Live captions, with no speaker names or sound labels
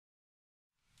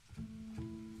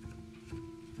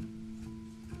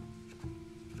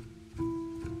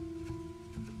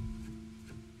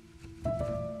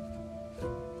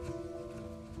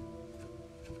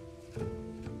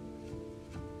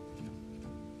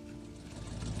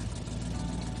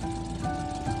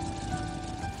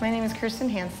My name is Kirsten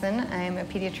Hansen. I'm a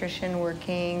pediatrician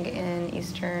working in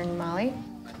eastern Mali.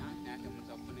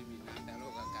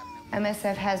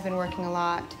 MSF has been working a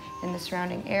lot in the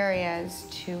surrounding areas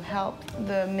to help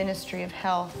the Ministry of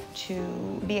Health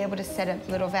to be able to set up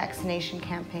little vaccination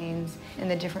campaigns in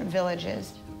the different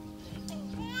villages.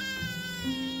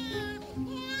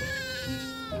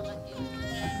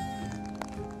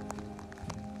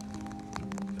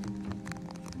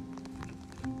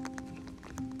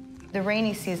 The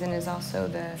rainy season is also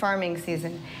the farming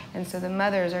season, and so the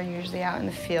mothers are usually out in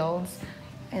the fields,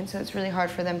 and so it's really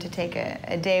hard for them to take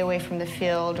a day away from the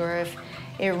field, or if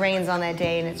it rains on that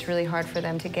day and it's really hard for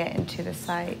them to get into the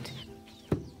site.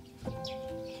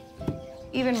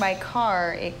 Even by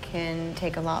car, it can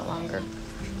take a lot longer.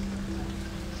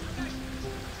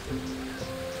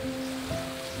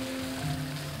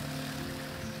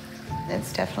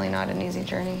 It's definitely not an easy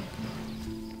journey.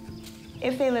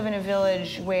 If they live in a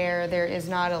village where there is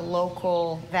not a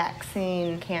local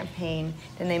vaccine campaign,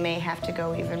 then they may have to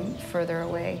go even further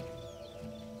away.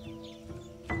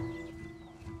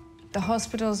 The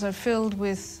hospitals are filled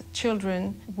with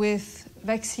children with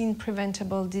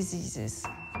vaccine-preventable diseases.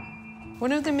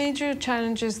 One of the major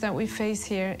challenges that we face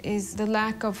here is the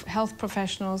lack of health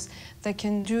professionals that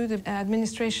can do the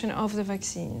administration of the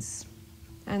vaccines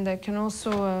and that can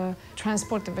also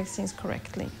transport the vaccines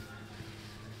correctly.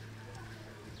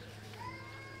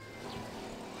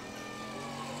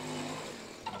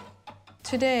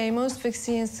 Today, most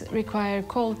vaccines require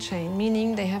cold chain,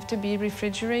 meaning they have to be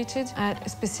refrigerated at a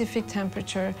specific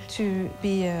temperature to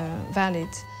be valid.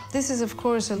 This is, of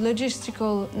course, a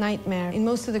logistical nightmare in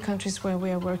most of the countries where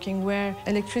we are working, where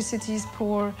electricity is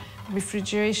poor,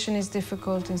 refrigeration is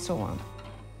difficult, and so on.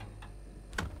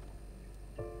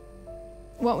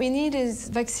 What we need is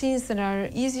vaccines that are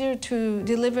easier to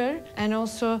deliver and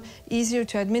also easier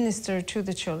to administer to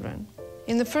the children.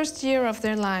 In the first year of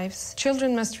their lives,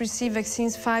 children must receive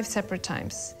vaccines 5 separate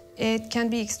times. It can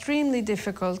be extremely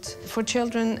difficult for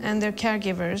children and their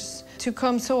caregivers to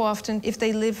come so often if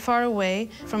they live far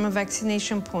away from a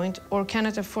vaccination point or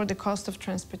cannot afford the cost of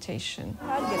transportation.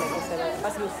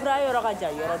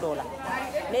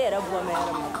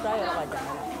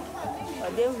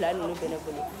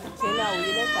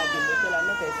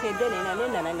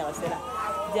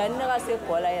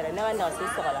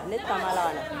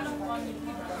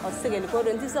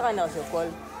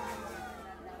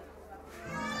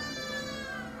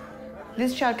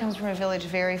 This child comes from a village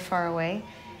very far away.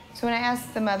 So when I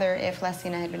asked the mother if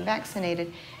Lesina had been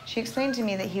vaccinated, she explained to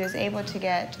me that he was able to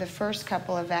get the first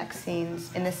couple of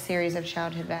vaccines in this series of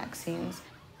childhood vaccines.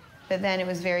 But then it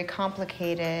was very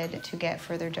complicated to get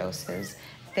further doses.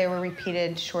 There were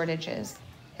repeated shortages.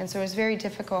 And so it was very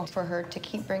difficult for her to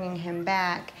keep bringing him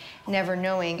back, never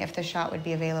knowing if the shot would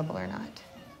be available or not.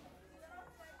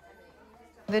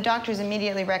 The doctors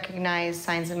immediately recognized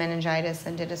signs of meningitis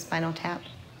and did a spinal tap.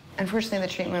 Unfortunately,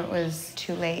 the treatment was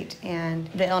too late, and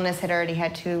the illness had already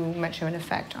had too much of an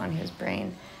effect on his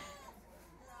brain.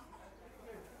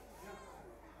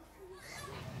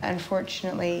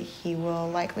 Unfortunately, he will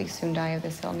likely soon die of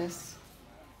this illness.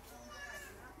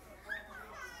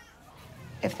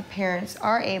 If the parents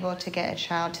are able to get a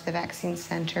child to the vaccine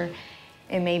center,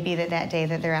 it may be that day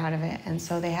that they're out of it, and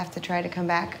so they have to try to come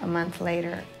back a month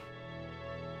later.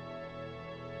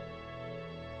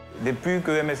 Depuis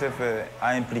que MSF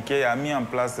a impliqué, a mis en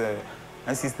place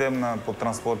un système pour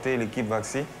transporter l'équipe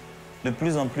vaccinée, de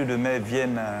plus en plus de mères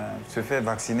viennent se faire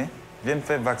vacciner, viennent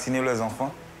faire vacciner leurs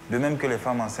enfants, de même que les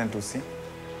femmes enceintes aussi.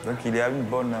 Donc il y a une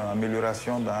bonne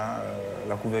amélioration dans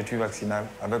la couverture vaccinale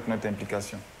avec notre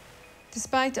implication.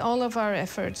 Despite all of our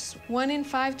efforts, 1 in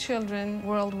 5 children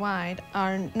worldwide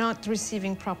are not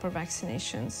receiving proper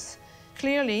vaccinations.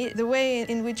 Clearly, the way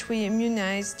in which we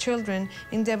immunize children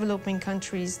in developing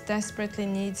countries desperately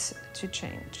needs to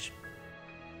change.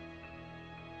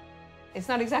 It's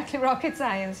not exactly rocket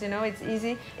science, you know, it's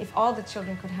easy. If all the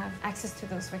children could have access to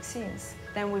those vaccines,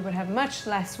 then we would have much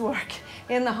less work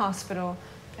in the hospital.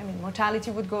 I mean,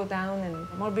 mortality would go down and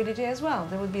morbidity as well.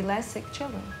 There would be less sick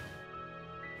children.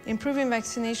 Improving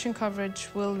vaccination coverage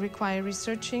will require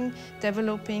researching,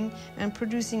 developing, and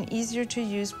producing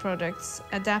easier-to-use products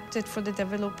adapted for the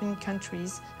developing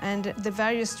countries and the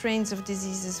various strains of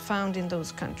diseases found in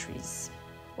those countries.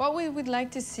 What we would like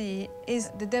to see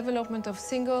is the development of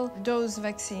single-dose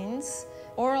vaccines,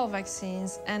 oral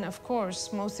vaccines, and of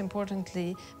course, most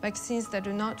importantly, vaccines that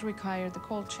do not require the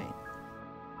cold chain.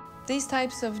 These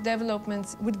types of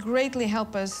developments would greatly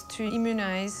help us to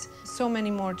immunize so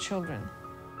many more children.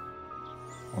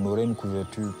 On aurait une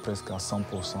couverture presque à 100%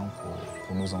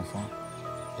 pour nos enfants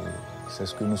et c'est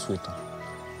ce que nous souhaitons.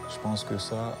 Je pense que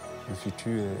ça, le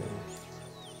futur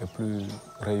est plus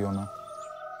rayonnant.